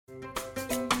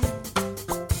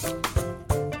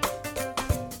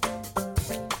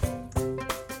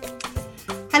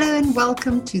and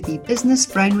welcome to the Business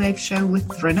Brainwave Show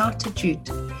with Renata Jute,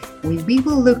 where we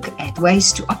will look at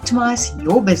ways to optimize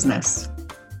your business.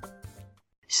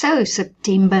 So,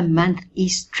 September month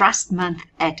is Trust Month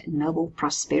at Noble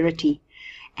Prosperity,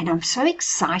 and I'm so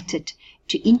excited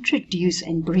to introduce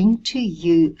and bring to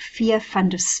you Fia van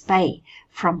der Spey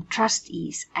from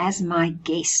Trustees as my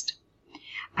guest.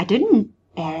 I did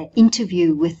an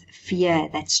interview with Fia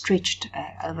that stretched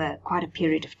over quite a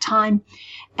period of time,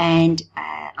 and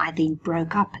I then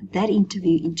broke up that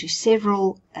interview into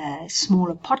several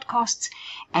smaller podcasts,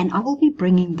 and I will be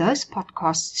bringing those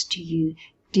podcasts to you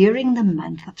during the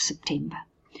month of September.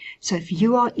 So if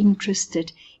you are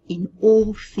interested in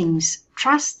all things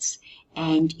trusts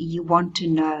and you want to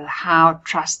know how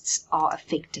trusts are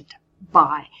affected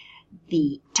by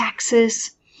the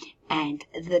taxes and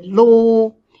the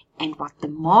law and what the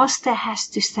master has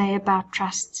to say about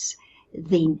trusts,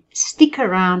 then stick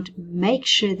around. Make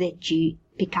sure that you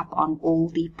pick up on all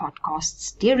the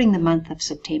podcasts during the month of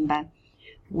September,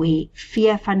 where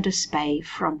Fia van der Spey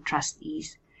from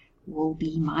Trustees will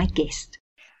be my guest.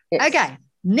 Yes. Okay,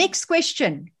 next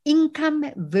question.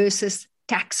 Income versus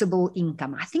taxable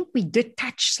income. I think we did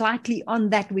touch slightly on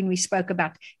that when we spoke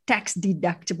about tax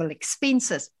deductible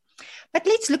expenses. But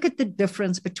let's look at the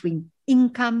difference between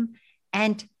income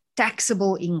and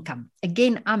taxable income.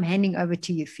 Again, I'm handing over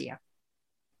to you, Fia.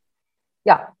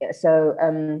 Yeah, so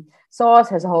SARS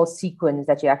has a whole sequence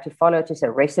that you actually follow. It's a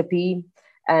recipe,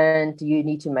 and you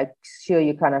need to make sure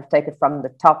you kind of take it from the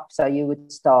top. So you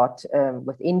would start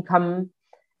with income,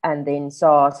 and then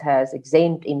SARS has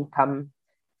exempt income,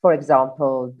 for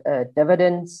example,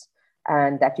 dividends,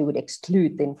 and that you would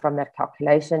exclude then from that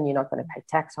calculation. You're not going to pay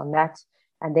tax on that.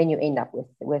 And then you end up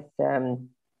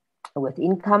with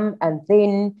income, and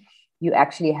then you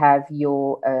actually have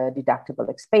your deductible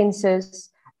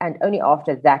expenses, and only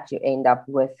after that you end up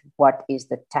with what is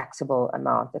the taxable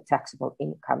amount, the taxable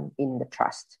income in the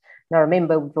trust. Now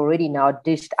remember, we've already now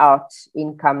dished out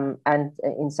income and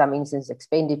in some instances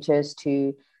expenditures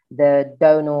to the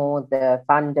donor, the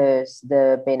funders,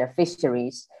 the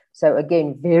beneficiaries. So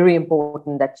again, very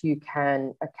important that you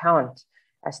can account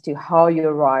as to how you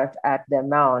arrived at the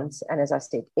amounts. And as I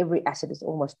said, every asset is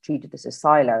almost treated as a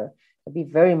silo. So be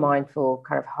very mindful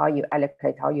kind of how you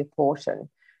allocate, how you portion.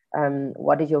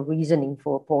 What is your reasoning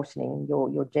for portioning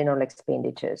your general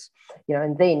expenditures?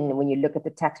 And then when you look at the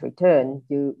tax return,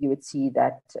 you would see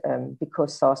that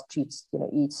because SARS treats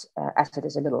each asset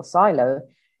as a little silo,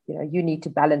 you need to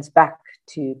balance back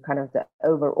to kind of the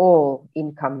overall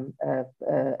income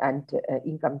and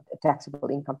taxable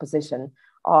income position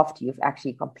after you've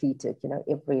actually completed,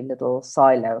 every little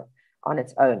silo on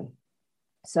its own.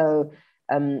 So,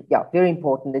 very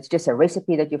important. It's just a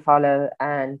recipe that you follow,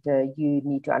 and you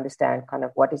need to understand kind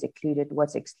of what is included,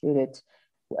 what's excluded,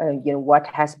 what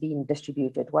has been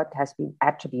distributed, what has been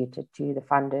attributed to the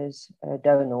funders,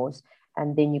 donors,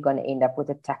 and then you're going to end up with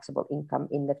a taxable income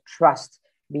in the trust,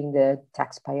 being the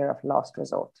taxpayer of last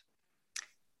resort.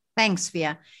 Thanks,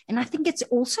 Fia. And I think it's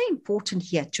also important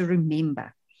here to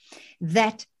remember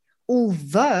that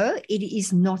although it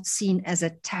is not seen as a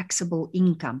taxable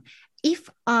income, if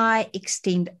I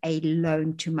extend a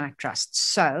loan to my trust,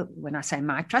 so when I say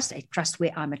my trust, a trust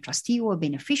where I'm a trustee or a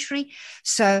beneficiary,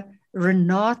 so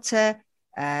Renata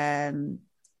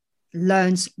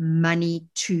loans money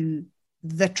to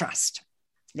the trust,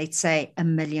 let's say R1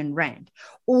 million.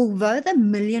 Although the R1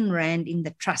 million in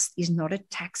the trust is not a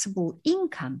taxable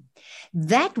income,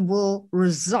 that will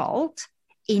result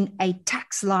in a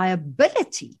tax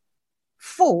liability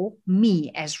for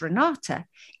me as Renata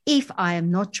if I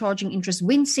am not charging interest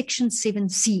when Section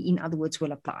 7C, in other words,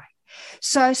 will apply.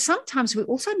 So sometimes we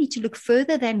also need to look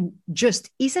further than just,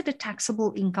 is it a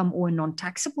taxable income or a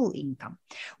non-taxable income?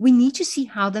 We need to see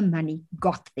how the money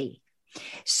got there.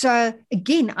 So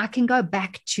again, I can go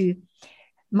back to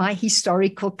my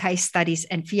historical case studies,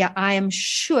 and Fia, I am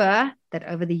sure that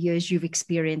over the years you've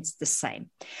experienced the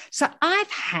same. So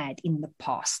I've had in the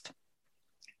past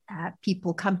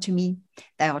people come to me,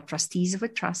 they are trustees of a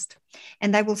trust,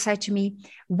 and they will say to me,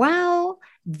 well,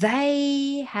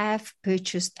 they have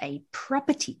purchased a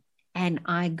property. And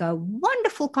I go,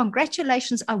 wonderful,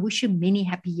 congratulations. I wish you many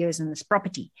happy years in this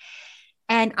property.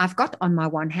 And I've got on my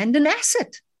one hand an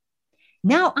asset.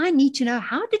 Now I need to know,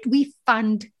 how did we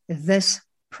fund this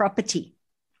property?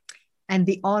 And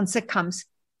the answer comes,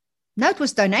 no, it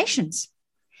was donations.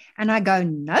 And I go,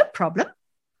 no problem.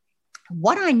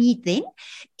 What I need then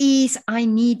is I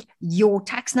need your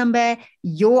tax number,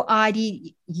 your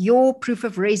ID, your proof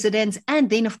of residence. And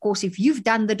then, of course, if you've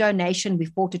done the donation,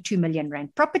 we've bought a 2 million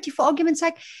rand property, for argument's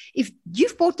sake. If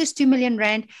you've bought this 2 million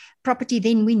rand property,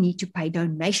 then we need to pay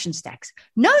donations tax.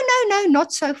 No,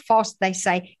 not so fast, they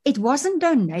say. It wasn't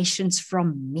donations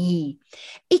from me.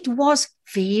 It was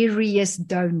various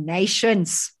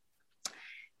donations.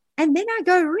 And then I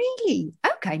go, really?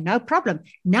 Okay, no problem.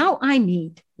 Now I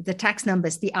need the tax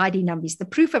numbers, the ID numbers, the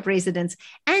proof of residence,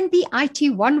 and the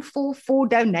IT 144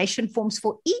 donation forms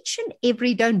for each and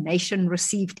every donation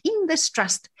received in this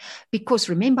trust. Because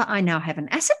remember, I now have an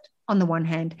asset on the one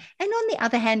hand, and on the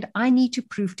other hand, I need to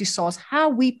prove to SARS how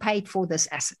we paid for this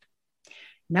asset.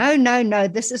 No,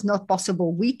 this is not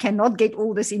possible. We cannot get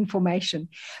all this information.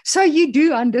 So you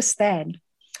do understand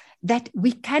that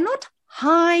we cannot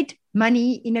hide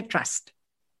money in a trust.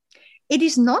 It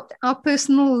is not our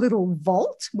personal little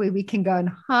vault where we can go and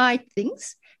hide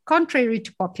things. Contrary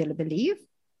to popular belief,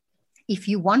 if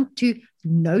you want to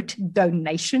note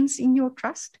donations in your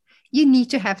trust, you need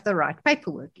to have the right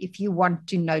paperwork. If you want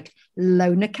to note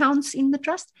loan accounts in the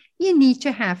trust, you need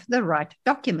to have the right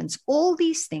documents. All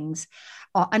these things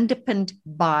are underpinned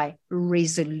by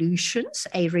resolutions,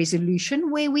 a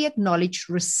resolution where we acknowledge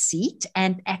receipt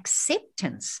and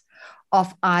acceptance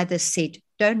of either said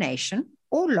donation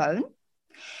or loan.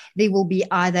 There will be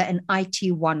either an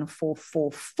IT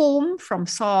 144 form from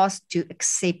SARS to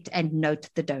accept and note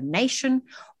the donation,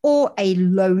 or a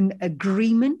loan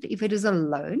agreement if it is a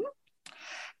loan.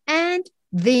 And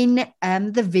then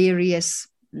the various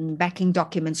backing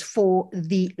documents for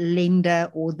the lender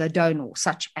or the donor,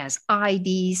 such as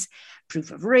IDs,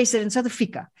 proof of residence, or the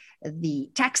FICA, the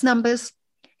tax numbers,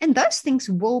 and those things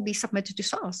will be submitted to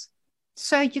SARS.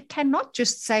 So you cannot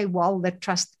just say, well, the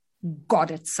trust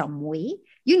got it somewhere.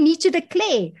 You need to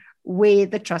declare where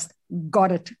the trust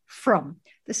got it from.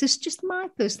 This is just my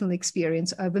personal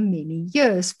experience over many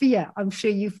years. Pia, I'm sure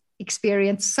you've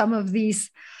experienced some of these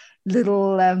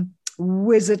little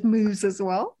wizard moves as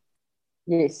well.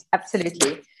 Yes,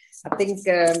 absolutely. I think,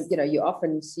 you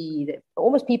often see that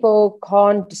almost people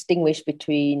can't distinguish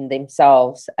between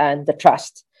themselves and the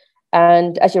trust.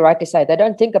 And as you rightly say, they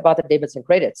don't think about the debits and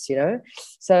credits,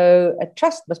 So a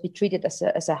trust must be treated as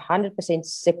a 100%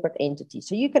 separate entity.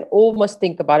 So you can almost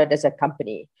think about it as a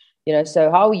company,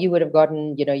 So how you would have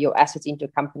gotten, your assets into a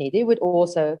company, there would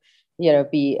also,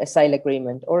 be a sale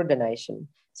agreement or a donation.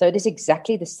 So it is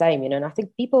exactly the same, and I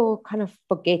think people kind of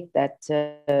forget that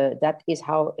that is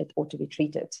how it ought to be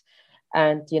treated.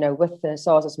 And, with the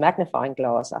SARS magnifying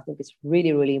glass, I think it's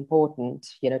really, really important,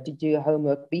 to do your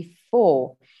homework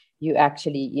before you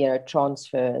actually,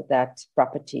 transfer that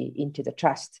property into the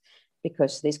trust,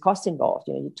 because there's cost involved.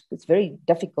 It's very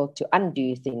difficult to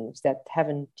undo things that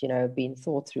haven't, been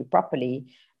thought through properly,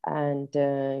 and,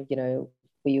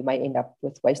 where you may end up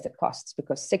with wasted costs,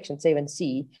 because Section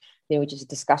 7C, which is a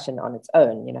discussion on its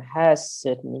own, has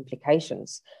certain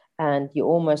implications, and you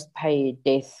almost pay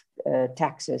death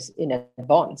taxes in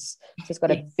advance. So it's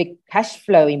got a big cash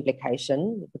flow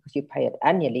implication because you pay it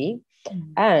annually.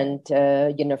 And,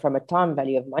 from a time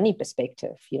value of money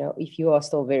perspective, if you are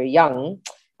still very young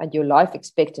and your life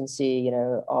expectancy,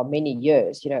 are many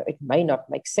years, it may not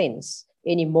make sense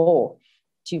anymore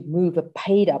to move a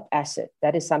paid up asset.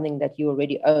 That is something that you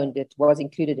already owned, that was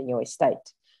included in your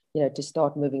estate, to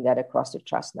start moving that across to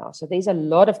trust now. So there's a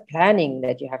lot of planning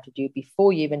that you have to do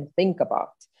before you even think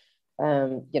about,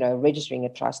 registering a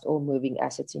trust or moving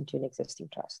assets into an existing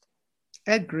trust.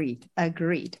 Agreed.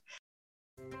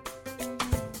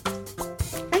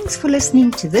 Thanks for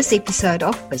listening to this episode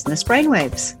of Business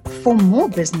Brainwaves. For more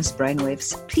Business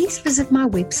Brainwaves, please visit my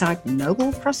website,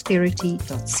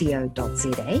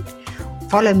 nobleprosperity.co.za.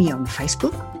 Follow me on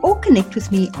Facebook or connect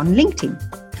with me on LinkedIn.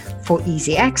 For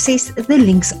easy access, the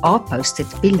links are posted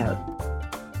below.